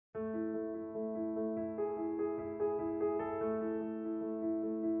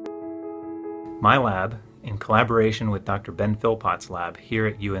My lab, in collaboration with Dr. Ben Philpott's lab here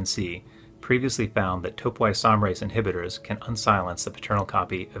at UNC, previously found that topoisomerase inhibitors can unsilence the paternal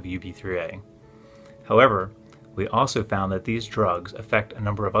copy of UB3a. However, we also found that these drugs affect a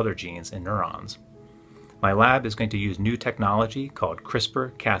number of other genes in neurons. My lab is going to use new technology called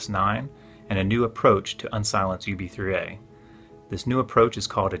CRISPR-Cas9 and a new approach to unsilence UB3a. This new approach is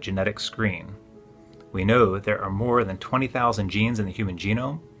called a genetic screen. We know there are more than 20,000 genes in the human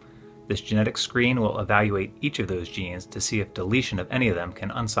genome. This genetic screen will evaluate each of those genes to see if deletion of any of them can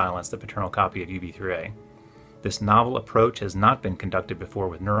unsilence the paternal copy of UB3a. This novel approach has not been conducted before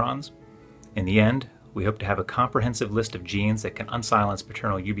with neurons. In the end, we hope to have a comprehensive list of genes that can unsilence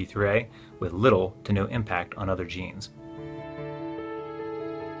paternal UB3a with little to no impact on other genes.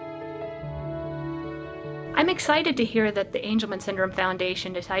 I'm excited to hear that the Angelman Syndrome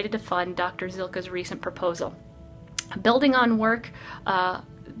Foundation decided to fund Dr. Zylka's recent proposal. Building on work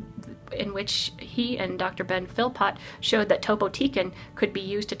in which he and Dr. Ben Philpott showed that topotecan could be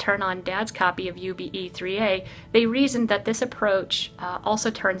used to turn on Dad's copy of UBE3A, they reasoned that this approach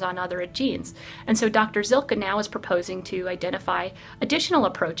also turns on other genes. And so Dr. Zylka now is proposing to identify additional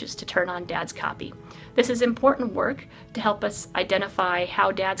approaches to turn on Dad's copy. This is important work to help us identify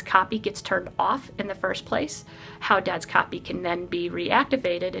how Dad's copy gets turned off in the first place, how Dad's copy can then be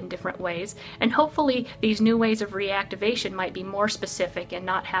reactivated in different ways, and hopefully these new ways of reactivation might be more specific and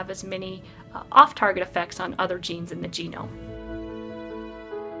not have as many off-target effects on other genes in the genome.